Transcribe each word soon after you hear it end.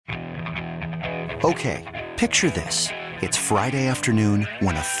Okay, picture this. It's Friday afternoon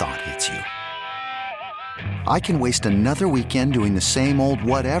when a thought hits you. I can waste another weekend doing the same old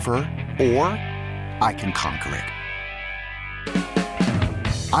whatever, or I can conquer it.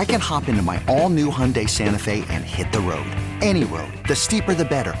 I can hop into my all-new Hyundai Santa Fe and hit the road. Any road. The steeper, the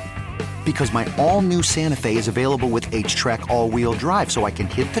better. Because my all-new Santa Fe is available with H-Track all-wheel drive, so I can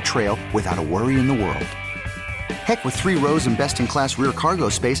hit the trail without a worry in the world. Heck, with 3 rows and best-in-class rear cargo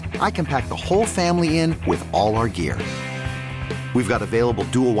space, I can pack the whole family in with all our gear. We've got available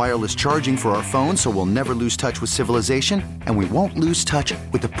dual wireless charging for our phones, so we'll never lose touch with civilization, and we won't lose touch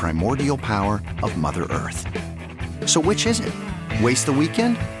with the primordial power of Mother Earth. So which is it? Waste the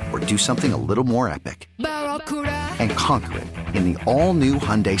weekend or do something a little more epic? And conquer it in the all-new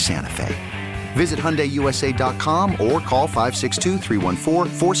Hyundai Santa Fe. Visit HyundaiUSA.com or call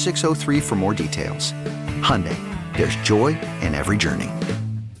 562-314-4603 for more details. Hyundai, there's joy in every journey.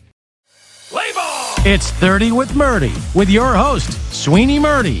 It's 30 with Murdy, with your host, Sweeney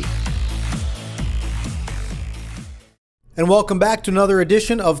Murdy. And welcome back to another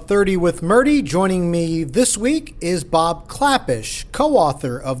edition of 30 with Murdy. Joining me this week is Bob Klapisch,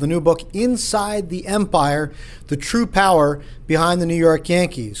 co-author of the new book, Inside the Empire, The True Power Behind the New York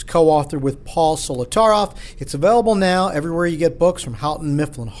Yankees, co-authored with Paul Solotaroff. It's available now everywhere you get books from Houghton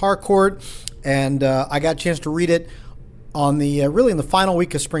Mifflin Harcourt. And I got a chance to read it on the really in the final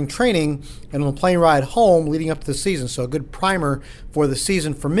week of spring training and on the plane ride home leading up to the season. So a good primer for the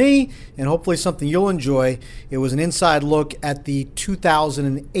season for me and hopefully something you'll enjoy. It was an inside look at the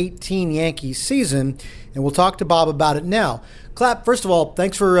 2018 Yankees season, and we'll talk to Bob about it now. Clap, first of all,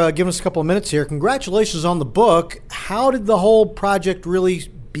 thanks for giving us a couple of minutes here. Congratulations on the book. How did the whole project really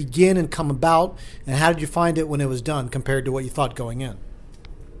begin and come about, and how did you find it when it was done compared to what you thought going in?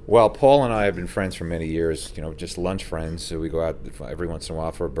 Well, Paul and I have been friends for many years, just lunch friends. So we go out every once in a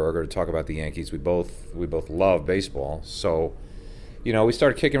while for a burger to talk about the Yankees. We both love baseball. So, we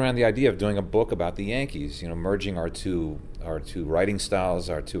started kicking around the idea of doing a book about the Yankees, merging our two writing styles,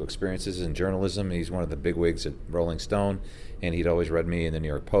 our two experiences in journalism. He's one of the bigwigs at Rolling Stone, and he'd always read me in the New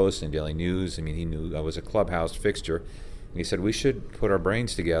York Post and Daily News. I mean, he knew I was a clubhouse fixture. And he said, we should put our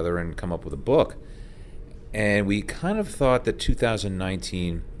brains together and come up with a book. And we kind of thought that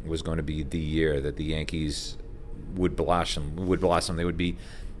 2019 was going to be the year that the Yankees would blossom. They would be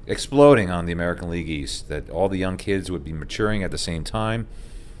exploding on the American League East, that all the young kids would be maturing at the same time,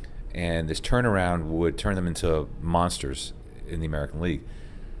 and this turnaround would turn them into monsters in the American League.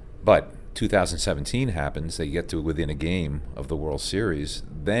 But 2017 happens, they get to within a game of the World Series,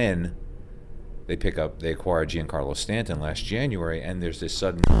 then they acquire Giancarlo Stanton last January, and there's this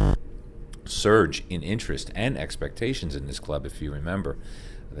sudden surge in interest and expectations in this club. If you remember,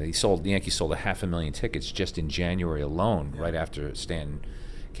 the Yankees sold 500,000 tickets just in January alone, right after Stanton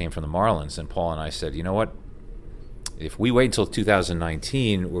came from the Marlins. And Paul and I said, you know what? If we wait until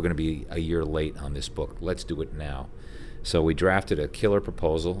 2019, we're going to be a year late on this book. Let's do it now. So we drafted a killer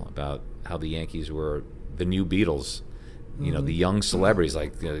proposal about how the Yankees were the new Beatles, the young celebrities,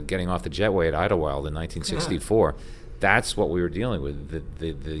 like getting off the jetway at Idlewild in 1964. That's what we were dealing with,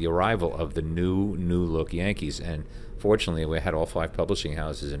 the arrival of the new look Yankees. And fortunately, we had all 5 publishing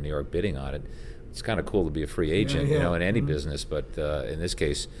houses in New York bidding on it. It's kind of cool to be a free agent, in any business. But in this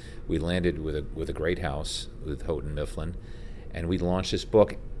case, we landed with a great house with Houghton Mifflin, and we launched this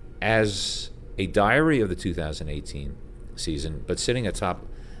book as a diary of the 2018 season, but sitting atop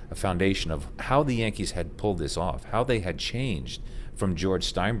a foundation of how the Yankees had pulled this off, how they had changed from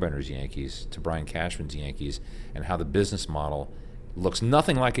George Steinbrenner's Yankees to Brian Cashman's Yankees, and how the business model looks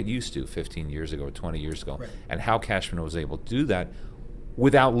nothing like it used to 15 years ago or 20 years ago, right. And how Cashman was able to do that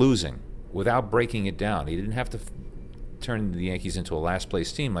without losing, without breaking it down. He didn't have to turn the Yankees into a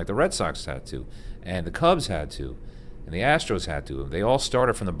last-place team like the Red Sox had to, and the Cubs had to, and the Astros had to. They all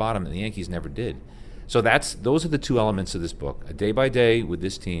started from the bottom, and the Yankees never did. So those are the 2 elements of this book, a day-by-day with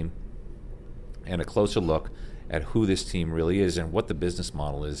this team and a closer look at who this team really is and what the business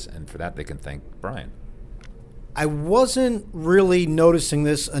model is, and for that they can thank Brian. I wasn't really noticing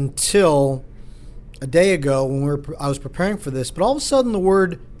this until a day ago when I was preparing for this, but all of a sudden the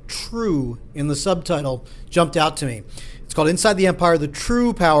word true in the subtitle jumped out to me. It's called Inside the Empire, The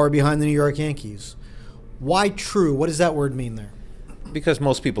True Power Behind the New York Yankees. Why true? What does that word mean there? Because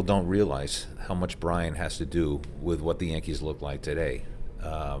most people don't realize how much Brian has to do with what the Yankees look like today.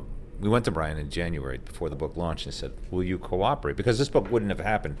 We went to Brian in January before the book launched and said, will you cooperate? Because this book wouldn't have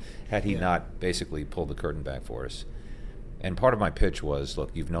happened had he not basically pulled the curtain back for us. And part of my pitch was, look,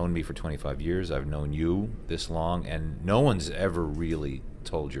 you've known me for 25 years. I've known you this long, and no one's ever really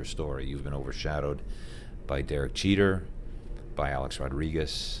told your story. You've been overshadowed by Derek Jeter, by Alex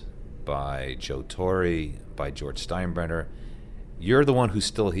Rodriguez, by Joe Torre, by George Steinbrenner. You're the one who's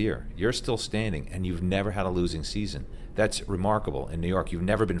still here. You're still standing, and you've never had a losing season. That's remarkable. In New York, you've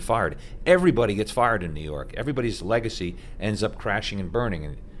never been fired. Everybody gets fired in New York. Everybody's legacy ends up crashing and burning,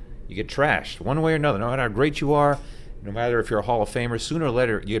 and you get trashed one way or another. No matter how great you are, no matter if you're a Hall of Famer, sooner or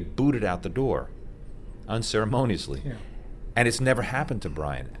later you get booted out the door, unceremoniously. Yeah. And it's never happened to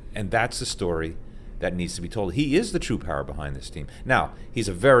Brian. And that's the story that needs to be told. He is the true power behind this team. Now, he's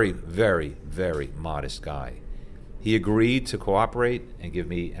a very, very, very modest guy. He agreed to cooperate and give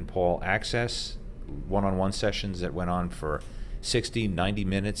me and Paul access, one-on-one sessions that went on for 60, 90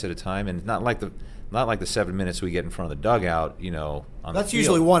 minutes at a time, and not like the 7 minutes we get in front of the dugout, on That's the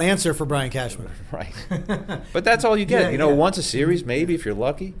usually one answer for Brian Cashman. Right. But that's all you get. Once a series, maybe, if you're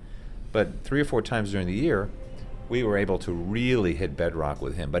lucky. But 3 or 4 times during the year, we were able to really hit bedrock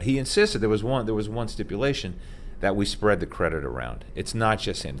with him. But he insisted there was one stipulation, that we spread the credit around. It's not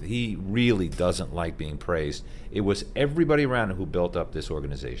just him. He really doesn't like being praised. It was everybody around him who built up this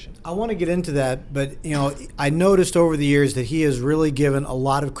organization. I want to get into that, but I noticed over the years that he has really given a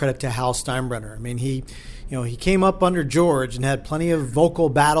lot of credit to Hal Steinbrenner. I mean, he came up under George and had plenty of vocal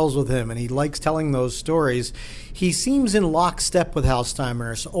battles with him, and he likes telling those stories. He seems in lockstep with Hal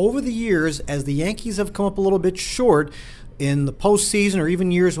Steinbrenner. So over the years, as the Yankees have come up a little bit short in the postseason, or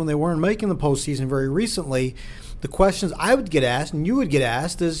even years when they weren't making the postseason very recently, the questions I would get asked and you would get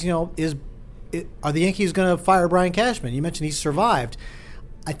asked is, are the Yankees going to fire Brian Cashman? You mentioned he survived.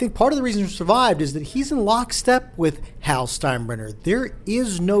 I think part of the reason he survived is that he's in lockstep with Hal Steinbrenner. There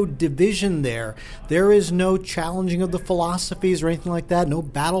is no division there. There is no challenging of the philosophies or anything like that, no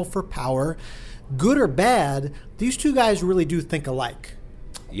battle for power. Good or bad, these two guys really do think alike.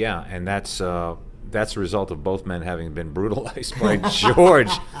 Yeah, and that's a result of both men having been brutalized by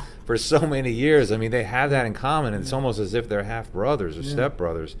George for so many years. I mean, they have that in common, and it's almost as if they're half brothers or step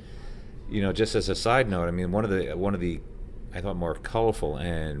brothers. Just as a side note, I mean, one of the I thought more colorful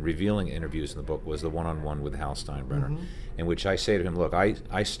and revealing interviews in the book was the one-on-one with Hal Steinbrenner, in which I say to him, look,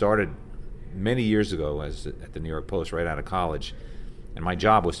 I started many years ago at the New York Post right out of college, and my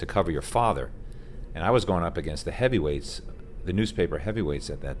job was to cover your father, and I was going up against the heavyweights, the newspaper heavyweights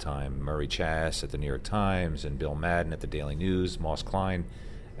at that time, Murray Chass at the New York Times and Bill Madden at the Daily News, Moss Klein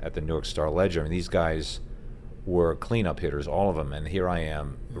at the New York Star Ledger. I mean, these guys were cleanup hitters, all of them, and here I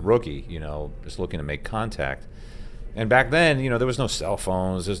am, a rookie, just looking to make contact. And back then, there was no cell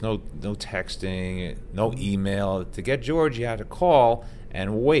phones, there's no texting, no email. To get George, you had to call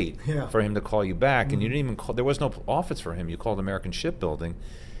and wait for him to call you back. And you didn't even call, there was no office for him. You called American Shipbuilding,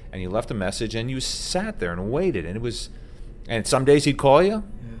 and you left a message, and you sat there and waited. And some days he'd call you,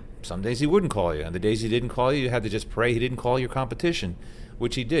 some days he wouldn't call you. And the days he didn't call you, you had to just pray he didn't call your competition,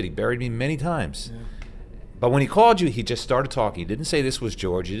 which he did. He buried me many times. Yeah. But when he called you, he just started talking. He didn't say this was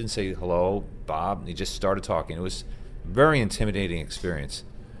George. He didn't say, hello, Bob. He just started talking. It was a very intimidating experience.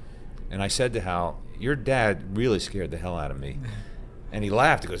 And I said to Hal, your dad really scared the hell out of me. And he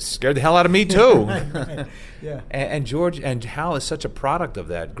laughed. He goes, scared the hell out of me too. Right. Yeah. And George and Hal is such a product of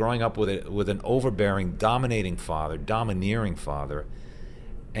that, growing up with an overbearing, dominating father, domineering father.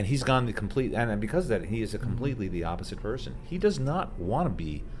 And he's gone the complete, and because of that, he is a completely the opposite person. He does not want to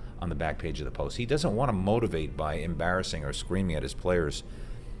be on the back page of the Post. He doesn't want to motivate by embarrassing or screaming at his players.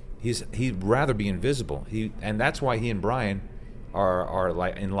 He'd rather be invisible. And that's why he and Brian are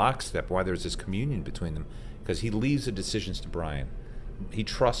like in lockstep, why there's this communion between them, because he leaves the decisions to Brian. He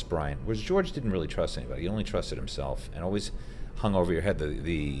trusts Brian, whereas George didn't really trust anybody. He only trusted himself, and always hung over your head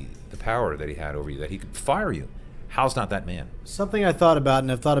the power that he had over you, that he could fire you. Hal's not that man. Something I thought about,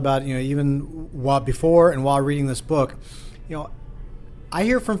 and I've thought about, even while before and while reading this book, I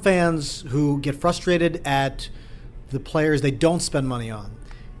hear from fans who get frustrated at the players they don't spend money on,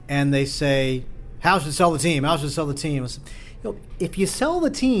 and they say, Hal should sell the team. Hal should sell the team. If you sell the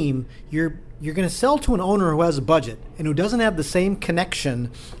team, you're going to sell to an owner who has a budget and who doesn't have the same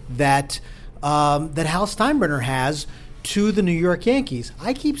connection that Hal Steinbrenner has to the New York Yankees.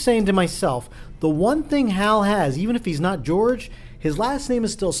 I keep saying to myself, the one thing Hal has, even if he's not George, his last name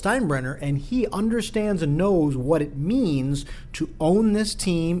is still Steinbrenner, and he understands and knows what it means to own this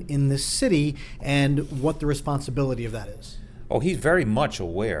team in this city and what the responsibility of that is. Oh, he's very much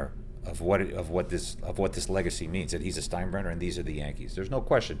aware of what this legacy means. That he's a Steinbrenner and these are the Yankees. There's no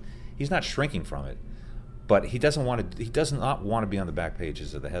question. He's not shrinking from it, but he does not want to be on the back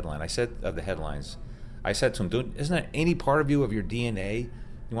pages of the headline. I said to him, isn't that any part of your DNA?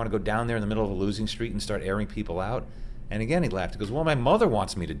 You want to go down there in the middle of a losing streak and start airing people out? And again, he laughed. He goes, well, my mother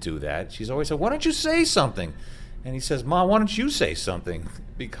wants me to do that. She's always said, why don't you say something? And he says, Mom, why don't you say something?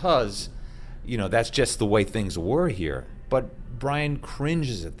 Because, that's just the way things were here. But Brian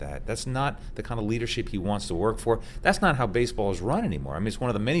cringes at that. That's not the kind of leadership he wants to work for. That's not how baseball is run anymore. I mean, it's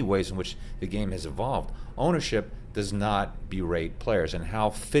one of the many ways in which the game has evolved. Ownership does not berate players, and Hal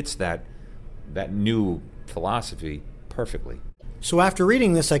fits that new philosophy perfectly. So after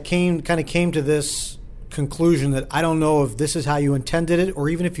reading this, I came to this conclusion that I don't know if this is how you intended it or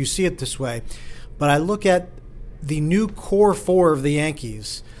even if you see it this way, but I look at the new core four of the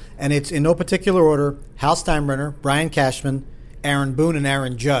Yankees, and it's in no particular order: Hal Steinbrenner, Brian Cashman, Aaron Boone, and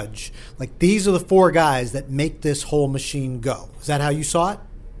Aaron Judge. Like, these are the four guys that make this whole machine go. Is that how you saw it?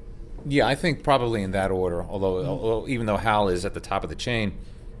 Yeah, I think probably in that order, although even though Hal is at the top of the chain,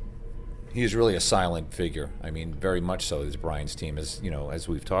 he is really a silent figure. I mean, very much so is Brian's team, as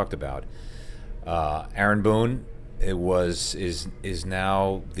we've talked about. Aaron Boone is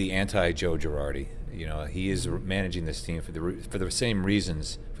now the anti-Joe Girardi. He is managing this team for the same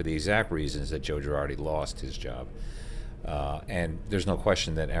reasons, for the exact reasons that Joe Girardi lost his job. And there's no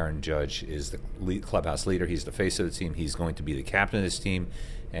question that Aaron Judge is the clubhouse leader. He's the face of the team. He's going to be the captain of this team,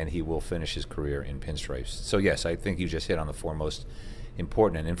 and he will finish his career in pinstripes. So yes, I think you just hit on the four most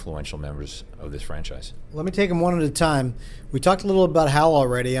important and influential members of this franchise. Let me take them one at a time. We talked a little about Hal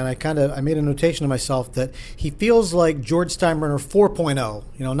already, and I made a notation to myself that he feels like George Steinbrenner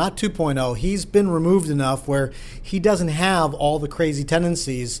 4.0, not 2.0. He's been removed enough where he doesn't have all the crazy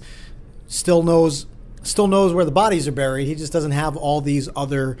tendencies, still knows where the bodies are buried. He just doesn't have all these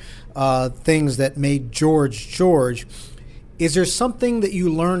other things that made George George. Is there something that you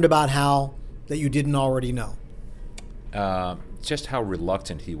learned about Hal that you didn't already know? Just how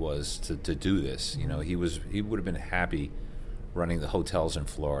reluctant he was to do this. He would have been happy running the hotels in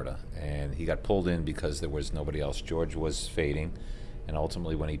Florida, and he got pulled in because there was nobody else. George was fading, and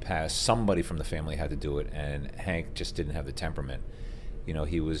ultimately when he passed, somebody from the family had to do it, and Hank just didn't have the temperament.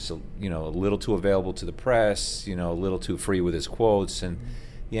 He was, a little too available to the press, a little too free with his quotes, and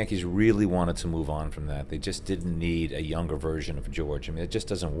the Yankees really wanted to move on from that. They just didn't need a younger version of George. I mean, it just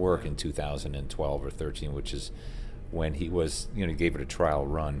doesn't work in 2012 or 13, which is when he was, gave it a trial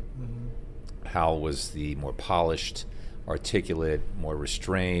run. Mm-hmm. Hal was the more polished, articulate, more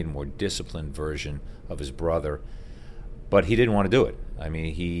restrained, more disciplined version of his brother. But he didn't want to do it. I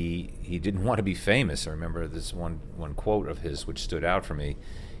mean, he didn't want to be famous. I remember this one quote of his which stood out for me.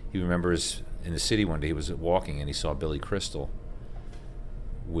 He remembers in the city one day he was walking and he saw Billy Crystal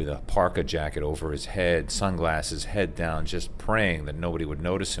with a parka jacket over his head, sunglasses, head down, just praying that nobody would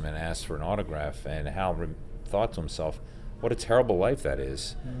notice him, and asked for an autograph. And Hal thought to himself, what a terrible life that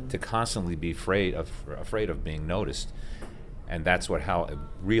is, to constantly be afraid of being noticed. And that's what Hal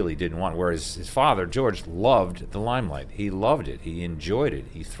really didn't want. Whereas his father, George, loved the limelight. He loved it. He enjoyed it.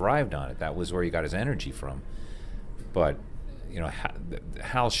 He thrived on it. That was where he got his energy from. But,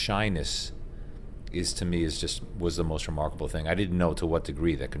 Hal's shyness was the most remarkable thing. I didn't know to what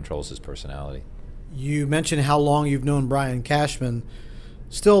degree that controls his personality. You mentioned how long you've known Brian Cashman.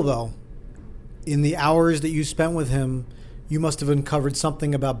 Still, though, in the hours that you spent with him, you must have uncovered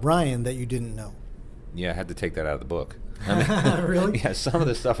something about Brian that you didn't know. Yeah, I had to take that out of the book. I mean, really? Yeah, some of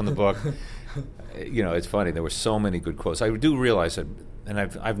the stuff in the book, it's funny. There were so many good quotes. I do realize that, and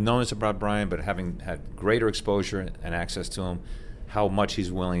I've known this about Brian, but having had greater exposure and access to him, how much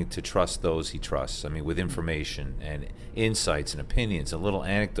he's willing to trust those he trusts. I mean, with information and insights and opinions and little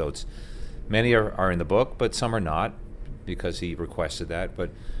anecdotes. Many are in the book, but some are not because he requested that.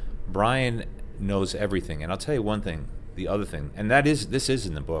 But Brian knows everything. And I'll tell you one thing, the other thing, and this is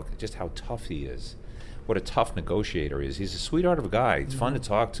in the book, just how tough he is. What a tough negotiator he is. He's a sweetheart of a guy. He's fun to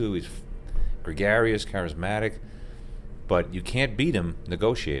talk to. He's gregarious, charismatic. But you can't beat him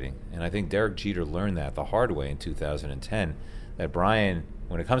negotiating. And I think Derek Jeter learned that the hard way in 2010, that Brian,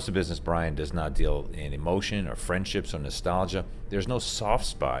 when it comes to business, Brian does not deal in emotion or friendships or nostalgia. There's no soft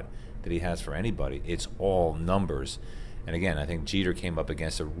spot that he has for anybody. It's all numbers. And again, I think Jeter came up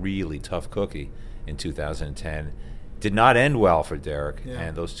against a really tough cookie in 2010. Did not end well for Derek,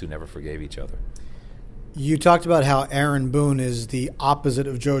 and those two never forgave each other. You talked about how Aaron Boone is the opposite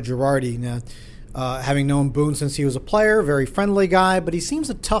of Joe Girardi. Now, having known Boone since he was a player, very friendly guy, but he seems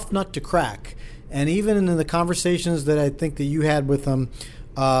a tough nut to crack. And even in the conversations that I think that you had with him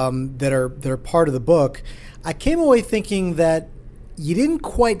that are part of the book, I came away thinking that you didn't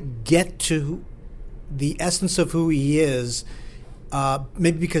quite get to the essence of who he is,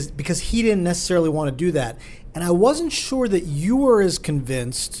 maybe because he didn't necessarily want to do that. And I wasn't sure that you were as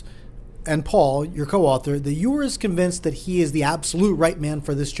convinced, and Paul, your co-author, that you were as convinced that he is the absolute right man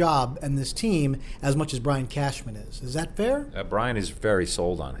for this job and this team as much as Brian Cashman is. Is that fair? Brian is very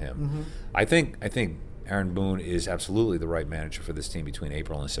sold on him. Mm-hmm. I think Aaron Boone is absolutely the right manager for this team between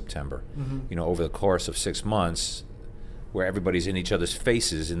April and September. Mm-hmm. Over the course of 6 months, where everybody's in each other's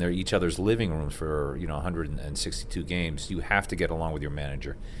faces and they're each other's living rooms for 162 games. You have to get along with your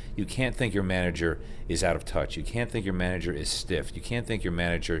manager. You can't think your manager is out of touch. You can't think your manager is stiff. You can't think your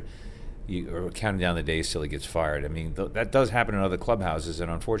manager are counting down the days till he gets fired. I mean, that does happen in other clubhouses,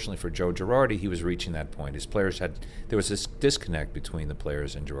 and unfortunately for Joe Girardi, he was reaching that point. There was this disconnect between the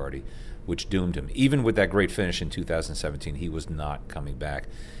players and Girardi, which doomed him. Even with that great finish in 2017, he was not coming back.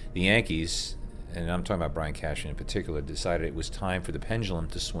 The Yankees, and I'm talking about Brian Cashman in particular, decided it was time for the pendulum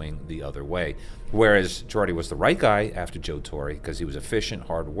to swing the other way. Whereas Girardi was the right guy after Joe Torre because he was efficient,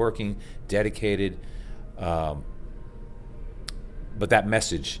 hardworking, dedicated. But that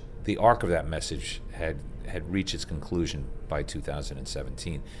message, the arc of that message, had reached its conclusion by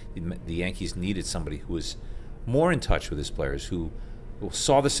 2017. The Yankees needed somebody who was more in touch with his players, who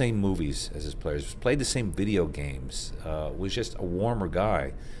saw the same movies as his players, played the same video games, was just a warmer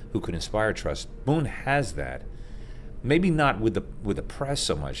guy who could inspire trust. Boone has that. Maybe not with the press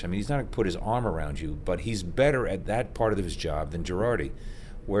so much. I mean, he's not going to put his arm around you, but he's better at that part of his job than Girardi.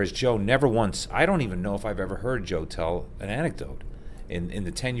 Whereas Joe never once, I don't even know if I've ever heard Joe tell an anecdote. In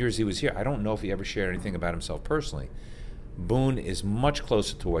the 10 years he was here, I don't know if he ever shared anything about himself personally. Boone is much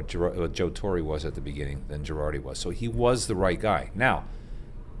closer to what Joe Torre was at the beginning than Girardi was. So he was the right guy. Now,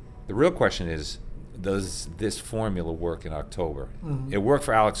 the real question is, does this formula work in October? Mm-hmm. It worked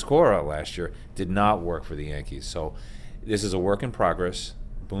for Alex Cora last year, did not work for the Yankees. So this is a work in progress.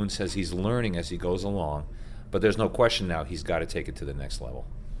 Boone says he's learning as he goes along, but there's no question now he's got to take it to the next level.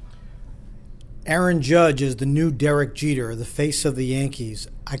 Aaron Judge is the new Derek Jeter, the face of the Yankees.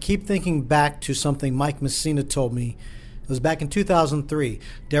 I keep thinking back to something Mike Messina told me. It was back in 2003.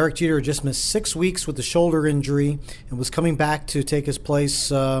 Derek Jeter had just missed 6 weeks with a shoulder injury and was coming back to take his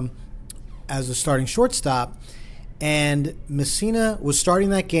place as a starting shortstop. And Messina was starting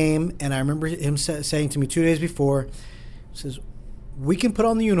that game, and I remember him saying to me 2 days before, he says, we can put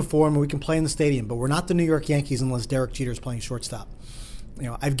on the uniform and we can play in the stadium, but we're not the New York Yankees unless Derek Jeter is playing shortstop.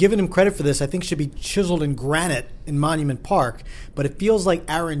 I've given him credit for this. I think should be chiseled in granite in Monument Park, but it feels like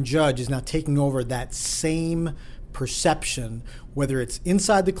Aaron Judge is now taking over that same perception, whether it's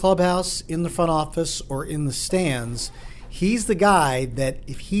inside the clubhouse, in the front office, or in the stands. He's the guy that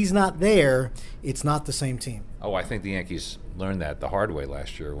if he's not there, it's not the same team. Oh, I think the Yankees learned that the hard way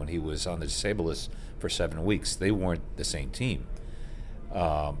last year when he was on the disabled list for 7 weeks. They weren't the same team.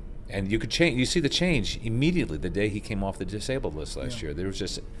 And you could change. You see the change immediately the day he came off the disabled list last year. There was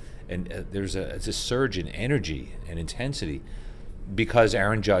just, there's a surge in energy and intensity because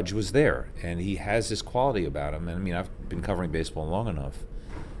Aaron Judge was there, and he has this quality about him. And I mean, I've been covering baseball long enough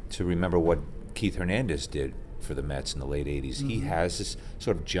to remember what Keith Hernandez did for the Mets in the late '80s. Mm-hmm. He has this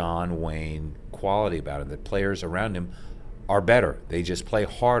sort of John Wayne quality about him that players around him are better. They just play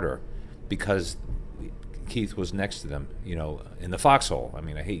harder because Keith was next to them, in the foxhole. I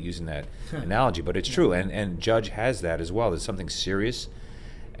mean, I hate using that analogy, but it's true. And Judge has that as well. There's something serious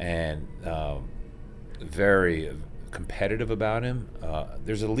and very competitive about him.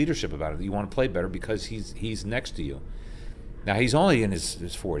 There's a leadership about him. You want to play better because he's next to you. Now, he's only in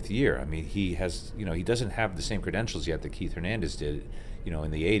his fourth year. I mean, he has, he doesn't have the same credentials yet that Keith Hernandez did,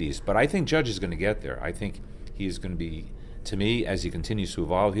 in the 80s. But I think Judge is going to get there. I think he is going to be, to me, as he continues to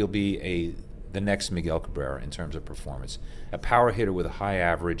evolve, he'll be the next Miguel Cabrera in terms of performance. A power hitter with a high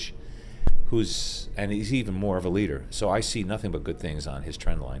average and he's even more of a leader. So I see nothing but good things on his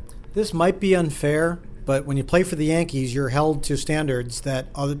trend line. This might be unfair, but when you play for the Yankees, you're held to standards that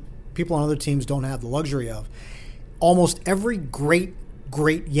other people on other teams don't have the luxury of. Almost every great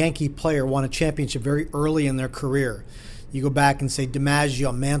Yankee player won a championship very early in their career. You go back and say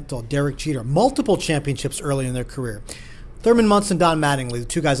DiMaggio, Mantle, Derek Jeter, multiple championships early in their career. Thurman Munson, Don Mattingly, the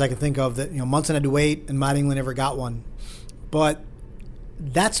two guys I can think of that, Munson had to wait and Mattingly never got one. But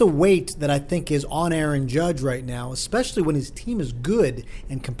that's a weight that I think is on Aaron Judge right now, especially when his team is good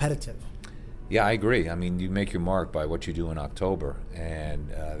and competitive. Yeah, I agree. I mean, you make your mark by what you do in October.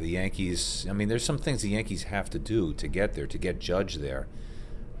 And the Yankees, there's some things the Yankees have to do to get there, to get Judge there.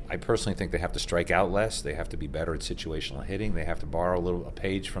 I personally think they have to strike out less. They have to be better at situational hitting. They have to borrow a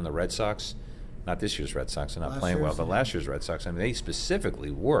page from the Red Sox. Not this year's Red Sox, they're not playing well, but last year's Red Sox. They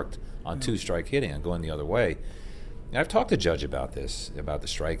specifically worked on two-strike hitting and going the other way. And I've talked to Judge about this, about the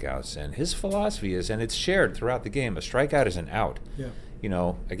strikeouts, and his philosophy is, and it's shared throughout the game, a strikeout is an out. Yeah.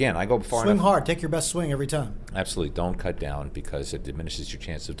 Again, I go far Swing enough. hard. Take your best swing every time. Absolutely. Don't cut down because it diminishes your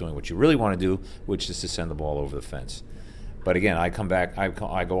chance of doing what you really want to do, which is to send the ball over the fence. But again, I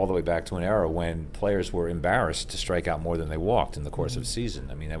go all the way back to an era when players were embarrassed to strike out more than they walked in the course of a season.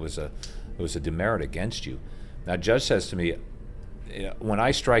 I mean, it was a demerit against you. Now, Judge says to me, when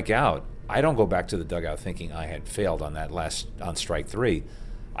I strike out, I don't go back to the dugout thinking I had failed on on strike 3.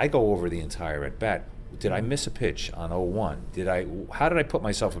 I go over the entire at bat. Did I miss a pitch on 0-1? How did I put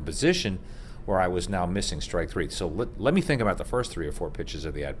myself in a position where I was now missing strike 3? So let me think about the first 3 or 4 pitches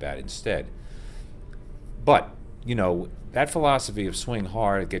of the at bat instead. But that philosophy of swing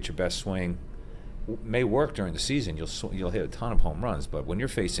hard, get your best swing, may work during the season. You'll hit a ton of home runs, but when you're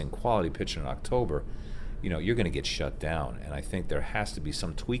facing quality pitching in October, you're going to get shut down. And I think there has to be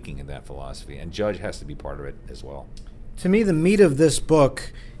some tweaking in that philosophy, and Judge has to be part of it as well. To me, the meat of this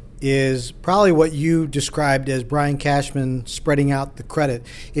book is probably what you described as Brian Cashman spreading out the credit.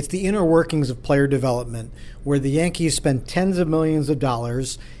 It's the inner workings of player development, where the Yankees spend tens of millions of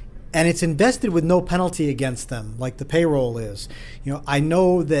dollars, and it's invested with no penalty against them, like the payroll is. I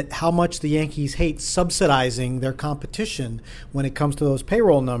know that how much the Yankees hate subsidizing their competition when it comes to those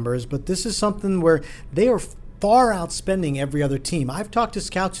payroll numbers, but this is something where they are far outspending every other team. I've talked to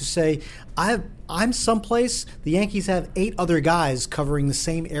scouts who say, I'm someplace, the Yankees have 8 other guys covering the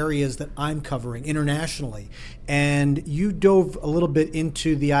same areas that I'm covering internationally. And you dove a little bit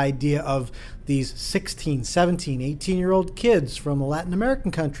into the idea of these 16, 17, 18-year-old kids from the Latin American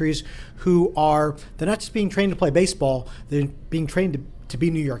countries who they're not just being trained to play baseball, they're being trained to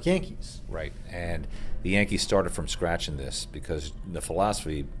be New York Yankees. Right. And the Yankees started from scratch in this because the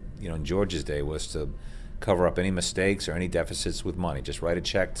philosophy, in George's day was to cover up any mistakes or any deficits with money. Just write a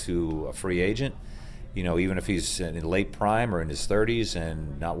check to a free agent, even if he's in late prime or in his 30s,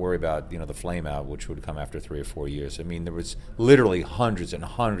 and not worry about, the flame out, which would come after 3 or 4 years. I mean, there was literally hundreds and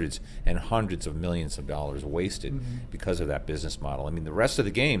hundreds and hundreds of millions of dollars wasted because of that business model. I mean, the rest of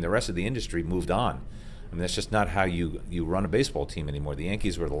the game, the rest of the industry moved on. I mean, that's just not how you run a baseball team anymore. The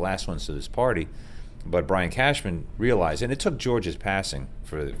Yankees were the last ones to this party. But Brian Cashman realized, and it took George's passing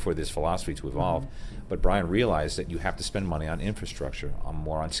for this philosophy to evolve, but Brian realized that you have to spend money on infrastructure,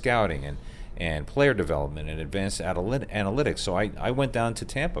 more on scouting and player development and advanced analytics. So I went down to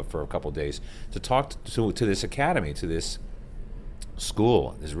Tampa for a couple of days to talk to this academy, to this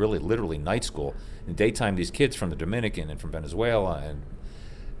school, this really literally night school. In daytime, these kids from the Dominican and from Venezuela and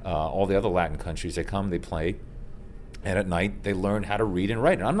all the other Latin countries, they come, they play. And at night, they learn how to read and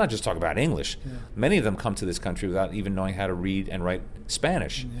write. And I'm not just talking about English. Yeah. Many of them come to this country without even knowing how to read and write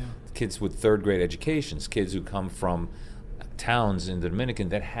Spanish. Yeah. Kids with third-grade educations, kids who come from towns in the Dominican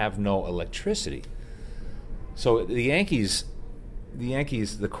that have no electricity. So the Yankees,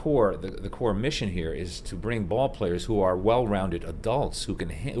 the core mission here is to bring ball players who are well-rounded adults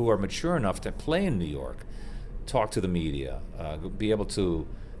who are mature enough to play in New York, talk to the media, be able to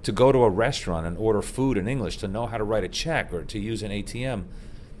go to a restaurant and order food in English, to know how to write a check or to use an ATM,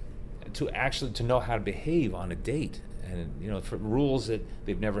 to know how to behave on a date, and for rules that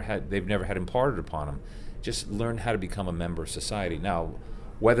they've never had imparted upon them. Just learn how to become a member of society. Now,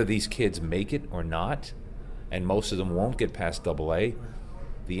 whether these kids make it or not, and most of them won't get past AA,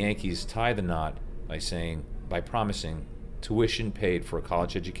 the Yankees tie the knot by promising tuition paid for a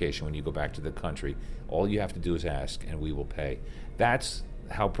college education when you go back to the country. All you have to do is ask, and we will pay. That's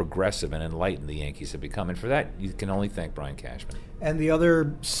how progressive and enlightened the Yankees have become, and for that you can only thank Brian Cashman. And the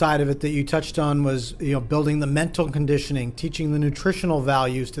other side of it that you touched on was building the mental conditioning, teaching the nutritional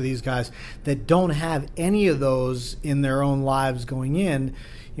values to these guys that don't have any of those in their own lives going in.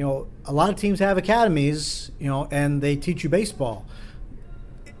 A lot of teams have academies, and they teach you baseball.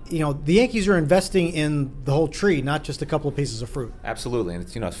 The Yankees are investing in the whole tree, not just a couple of pieces of fruit. Absolutely, and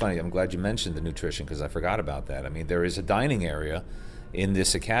it's funny. I'm glad you mentioned the nutrition because I forgot about that. I mean, there is a dining area in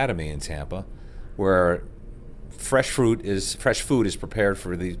this academy in Tampa where fresh food is prepared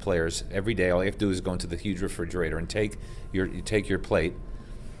for these players every day. All you have to do is go into the huge refrigerator and take your plate.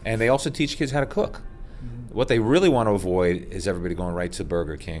 And they also teach kids how to cook. Mm-hmm. What they really want to avoid is everybody going right to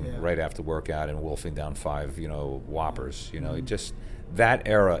Burger King right after workout and wolfing down 5 Whoppers. Just that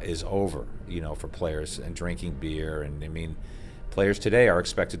era is over, for players, and drinking beer. And I mean, players today are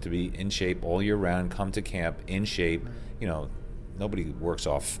expected to be in shape all year round, come to camp in shape. Nobody works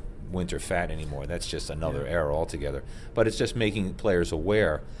off winter fat anymore. That's just another era altogether. But it's just making players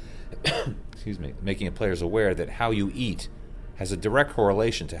aware, making players aware that how you eat has a direct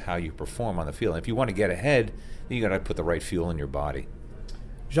correlation to how you perform on the field. And if you want to get ahead, then you got to put the right fuel in your body.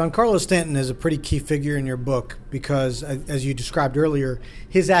 Giancarlo Stanton is a pretty key figure in your book because, as you described earlier,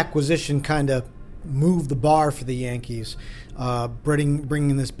 his acquisition kind of moved the bar for the Yankees,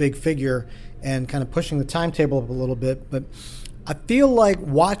 bringing this big figure and kind of pushing the timetable up a little bit. But I feel like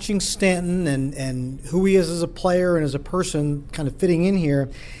watching Stanton and who he is as a player and as a person kind of fitting in here,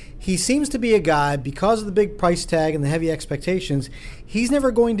 he seems to be a guy, because of the big price tag and the heavy expectations, he's never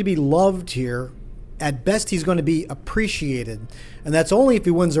going to be loved here at best he's going to be appreciated, and that's only if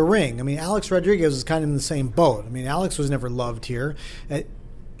he wins a ring. I mean, Alex Rodriguez is kind of in the same boat. I mean, Alex was never loved here.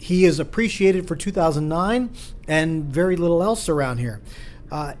 He is appreciated for 2009 and very little else around here.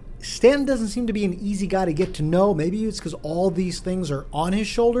 Stanton doesn't seem to be an easy guy to get to know. Maybe it's because all these things are on his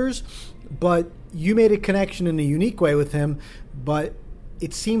shoulders, but you made a connection in a unique way with him, but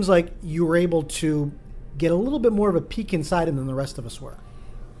it seems like you were able to get a little bit more of a peek inside him than the rest of us were.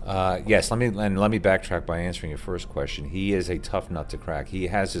 Yes, let me backtrack by answering your first question. He is a tough nut to crack. He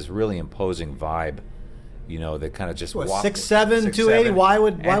has this really imposing vibe, that kind of just 6'7", 280. Why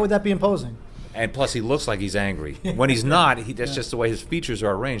would that be imposing? And plus, he looks like he's angry. When he's not, that's just the way his features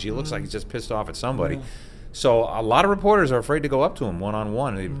are arranged. He looks like he's just pissed off at somebody. Yeah. So a lot of reporters are afraid to go up to him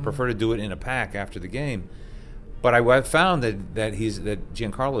one-on-one. They prefer to do it in a pack after the game. But I found that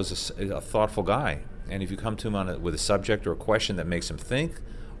Giancarlo is a thoughtful guy. And if you come to him with a subject or a question that makes him think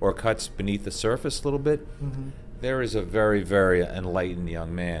or cuts beneath the surface a little bit, there is a very, very enlightened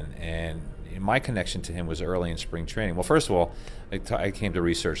young man. And my connection to him was early in spring training. Well, first of all, I came to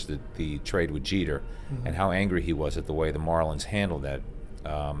research the trade with Jeter and how angry he was at the way the Marlins handled that.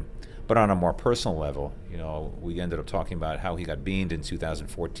 But on a more personal level, we ended up talking about how he got beamed in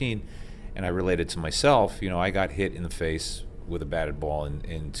 2014, and I related to myself. I got hit in the face with a batted ball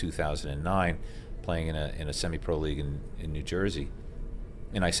in 2009, playing in a semi-pro league in New Jersey,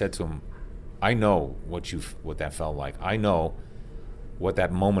 and I said to him, "I know what that felt like. I know what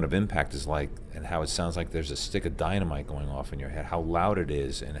that moment of impact is like, and how it sounds like there's a stick of dynamite going off in your head, how loud it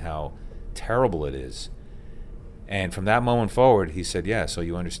is and how terrible it is." And from that moment forward, he said, "Yeah, so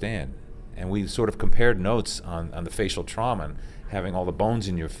you understand." And we sort of compared notes on the facial trauma and having all the bones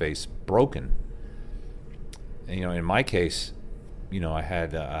in your face broken. And, in my case, I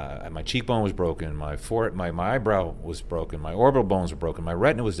had my cheekbone was broken, my eyebrow was broken, my orbital bones were broken, my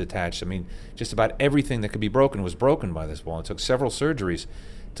retina was detached. I mean, just about everything that could be broken was broken by this ball. It took several surgeries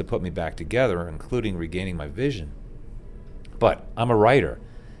to put me back together, including regaining my vision. But I'm a writer,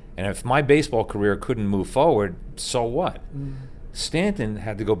 and if my baseball career couldn't move forward, so what? Stanton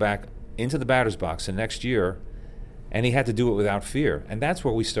had to go back into the batter's box the next year, and he had to do it without fear. And that's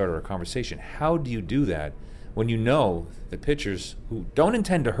where we started our conversation. How do you do that when you know the pitchers who don't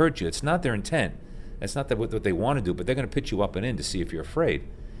intend to hurt you? It's not their intent. That's not what they want to do, but they're going to pitch you up and in to see if you're afraid.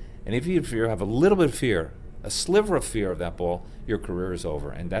 And if you have a little bit of fear, a sliver of fear of that ball, your career is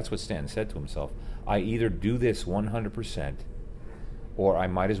over. And that's what Stanton said to himself. I either do this 100% or I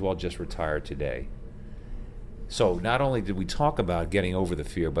might as well just retire today. So not only did we talk about getting over the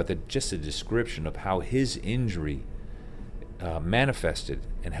fear, but just a description of how his injury manifested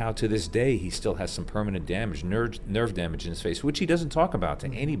and how to this day he still has some permanent damage, nerve damage in his face, which he doesn't talk about to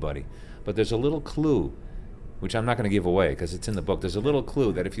anybody. But there's a little clue, which I'm not going to give away because it's in the book. There's a little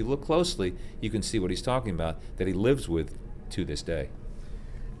clue that if you look closely, you can see what he's talking about, that he lives with to this day.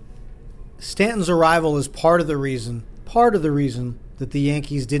 Stanton's arrival is part of the reason that the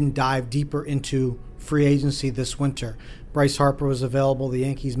Yankees didn't dive deeper into free agency this winter. Bryce Harper was available. The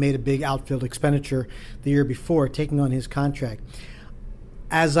Yankees made a big outfield expenditure the year before, taking on his contract.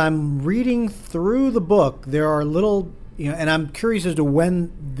 As I'm reading through the book, there are little, and I'm curious as to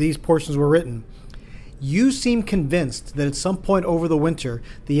when these portions were written. You seem convinced that at some point over the winter,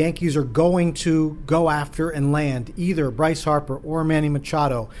 the Yankees are going to go after and land either Bryce Harper or Manny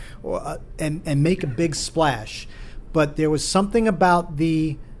Machado and make a big splash. But there was something about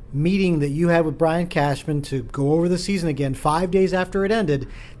the meeting that you had with Brian Cashman to go over the season again 5 days after it ended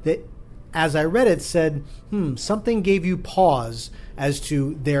that, as I read it, said, something gave you pause as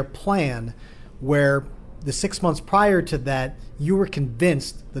to their plan, where the 6 months prior to that, you were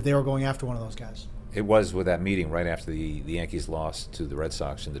convinced that they were going after one of those guys. It was with that meeting right after the Yankees lost to the Red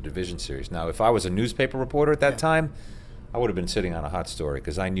Sox in the division series. Now, if I was a newspaper reporter at that time, I would have been sitting on a hot story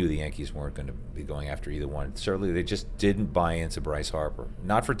because I knew the Yankees weren't going to be going after either one. Certainly, they just didn't buy into Bryce Harper.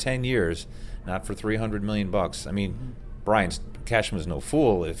 Not for 10 years, not for $300 million. I mean, Brian Cashman was no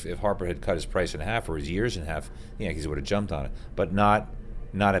fool. If Harper had cut his price in half or his years in half, the Yankees would have jumped on it. But not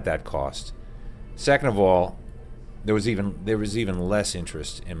at that cost. Second of all, there was even less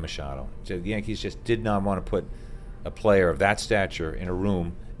interest in Machado. So the Yankees just did not want to put a player of that stature in a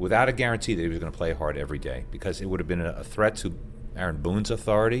room without a guarantee that he was going to play hard every day, because it would have been a threat to Aaron Boone's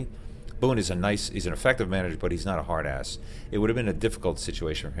authority. Boone is he's an effective manager, but he's not a hard ass. It would have been a difficult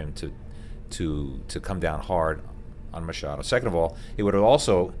situation for him to come down hard on Machado. Second of all, it would have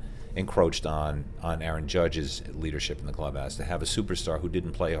also encroached on Aaron Judge's leadership in the clubhouse to have a superstar who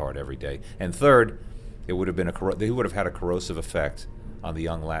didn't play hard every day. And third, it would have been he would have had a corrosive effect on the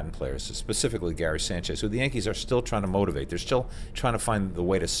young Latin players, specifically Gary Sanchez, who the Yankees are still trying to motivate. They're still trying to find the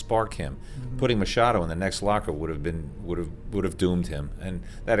way to spark him. Putting Machado in the next locker would have doomed him, and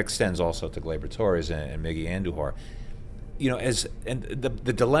that extends also to Gleyber Torres and Miggy Andujar.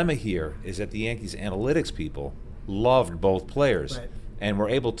 The dilemma here is that the Yankees analytics people loved both players, right, and were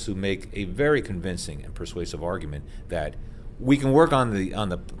able to make a very convincing and persuasive argument that we can work on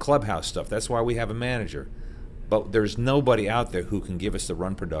the clubhouse stuff. That's why we have a manager. But there's nobody out there who can give us the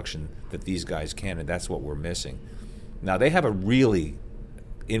run production that these guys can, and that's what we're missing. Now, they have a really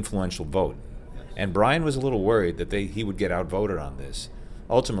influential vote, and Brian was a little worried that he would get outvoted on this.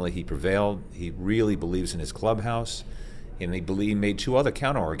 Ultimately, he prevailed. He really believes in his clubhouse, and he made two other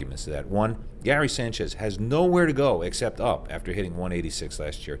counter-arguments to that. One, Gary Sanchez has nowhere to go except up after hitting 186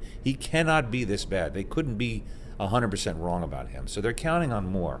 last year. He cannot be this bad. They couldn't be 100% wrong about him, so they're counting on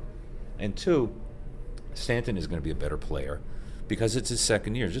more. And two, Stanton is going to be a better player because it's his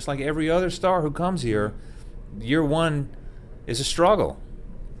second year. Just like every other star who comes here, year one is a struggle.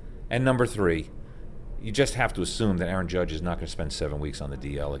 And number three, you just have to assume that Aaron Judge is not going to spend 7 weeks on the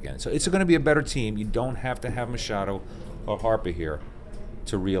DL again. So it's going to be a better team. You don't have to have Machado or Harper here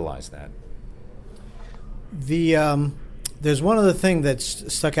to realize that. There's one other thing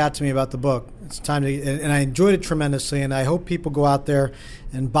that's stuck out to me about the book. It's time to, and I enjoyed it tremendously, and I hope people go out there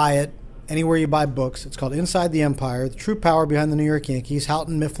and buy it anywhere you buy books. It's called Inside the Empire, The True Power Behind the New York Yankees.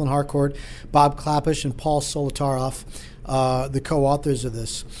 Houghton Mifflin Harcourt, Bob Klapisch, and Paul Solotaroff, the co-authors of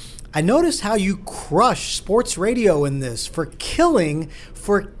this. I noticed how you crush sports radio in this for killing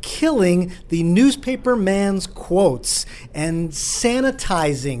the newspaper man's quotes and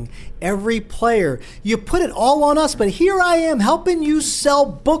sanitizing every player. You put it all on us, but here I am helping you sell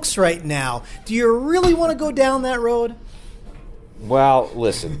books right now. Do you really want to go down that road? Well,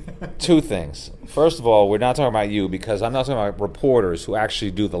 listen, two things. First of all, we're not talking about you because I'm not talking about reporters who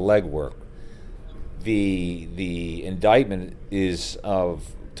actually do the legwork. The indictment is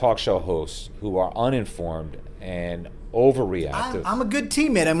of talk show hosts who are uninformed and overreactive. I'm a good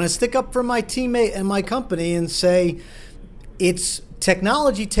teammate. I'm going to stick up for my teammate and my company and say it's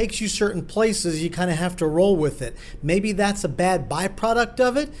technology takes you certain places. You kind of have to roll with it. Maybe that's a bad byproduct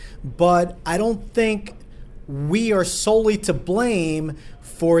of it, but I don't think we are solely to blame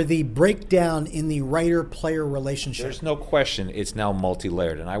for the breakdown in the writer-player relationship. There's no question it's now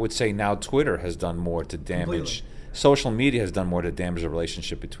multi-layered, and I would say now Twitter has done more to damage. Social media has done more to damage the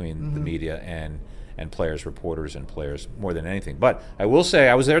relationship between the media and players, reporters, and players more than anything. But I will say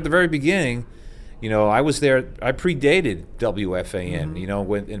I was there at the very beginning. I was there. I predated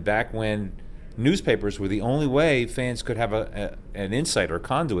WFAN. Back when newspapers were the only way fans could have an insight or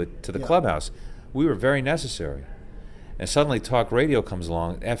conduit to the clubhouse. We were very necessary. And suddenly talk radio comes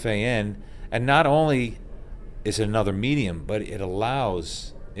along, FAN, and not only is it another medium, but it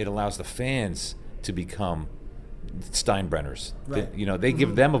allows the fans to become Steinbrenners. Right. They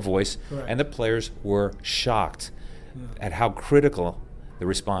give them a voice. Correct. And the players were shocked at how critical the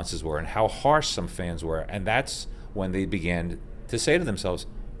responses were and how harsh some fans were. And that's when they began to say to themselves,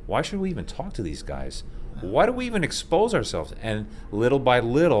 why should we even talk to these guys? Why do we even expose ourselves? And little by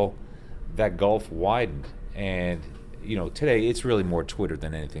little, that gulf widened. And today it's really more Twitter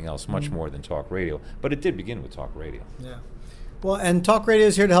than anything else, much more than talk radio. But it did begin with talk radio. Yeah. Well, and talk radio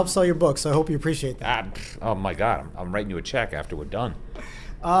is here to help sell your books. So I hope you appreciate that. Oh my God, I'm writing you a check after we're done.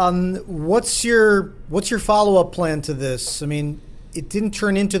 What's your follow-up plan to this? I mean, it didn't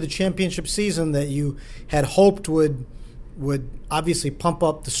turn into the championship season that you had hoped would obviously pump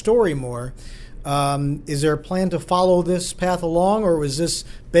up the story more. Is there a plan to follow this path along, or was this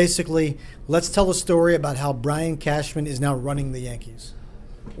basically, let's tell a story about how Brian Cashman is now running the Yankees?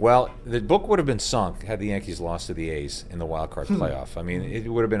 Well, the book would have been sunk had the Yankees lost to the A's in the wild card playoff. I mean, it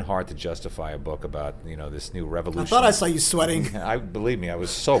would have been hard to justify a book about this new revolution. I thought I saw you sweating. Believe me, I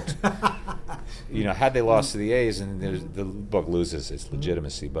was soaked. Had they lost to the A's, and the book loses its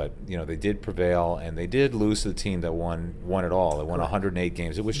legitimacy. But they did prevail, and they did lose to the team that won it all. They won 108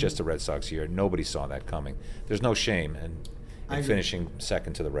 games. It was just the Red Sox year. Nobody saw that coming. There's no shame in finishing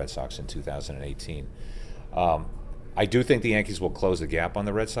second to the Red Sox in 2018. I do think the Yankees will close the gap on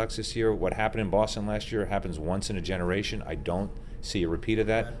the Red Sox this year. What happened in Boston last year happens once in a generation. I don't see a repeat of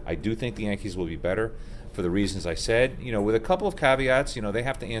that. I do think the Yankees will be better for the reasons I said. With a couple of caveats, they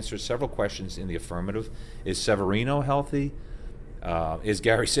have to answer several questions in the affirmative. Is Severino healthy? Is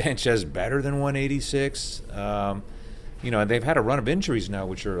Gary Sanchez better than 186? They've had a run of injuries now,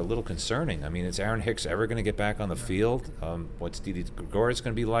 which are a little concerning. I mean, is Aaron Hicks ever going to get back on the field? What's Didi Gregorius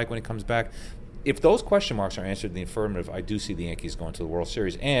going to be like when he comes back? If those question marks are answered in the affirmative, I do see the Yankees going to the World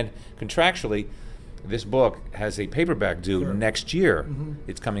Series. And contractually, This book has a paperback due next year.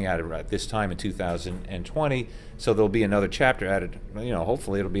 It's coming out at this time in 2020, so there'll be another chapter added.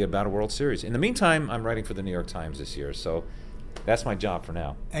 Hopefully it'll be about a World Series. In the meantime, I'm writing for the New York Times this year, so that's my job for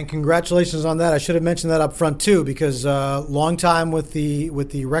now. And congratulations on that. I should have mentioned that up front too, because long time with the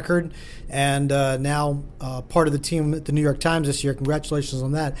Record, and now part of the team at the New York Times this year. Congratulations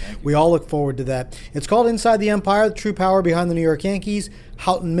on that. We all look forward to that. It's called Inside the Empire: The True Power Behind the New York Yankees.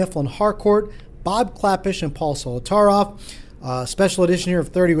 Houghton Mifflin Harcourt, Bob Klapisch, and Paul Solotaroff. Special edition here of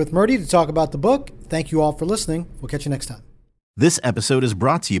 30 with Murdy to talk about the book. Thank you all for listening. We'll catch you next time. This episode is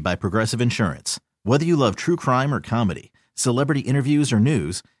brought to you by Progressive Insurance. Whether you love true crime or comedy, celebrity interviews or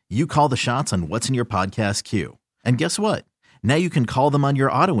news, you call the shots on what's in your podcast queue. And guess what? Now you can call them on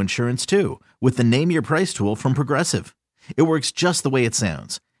your auto insurance too with the Name Your Price tool from Progressive. It works just the way it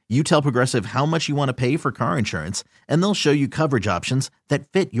sounds. You tell Progressive how much you want to pay for car insurance, and they'll show you coverage options that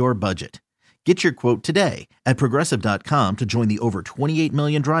fit your budget. Get your quote today at Progressive.com to join the over 28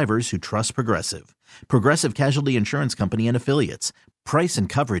 million drivers who trust Progressive. Progressive Casualty Insurance Company and Affiliates. Price and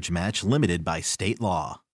coverage match limited by state law.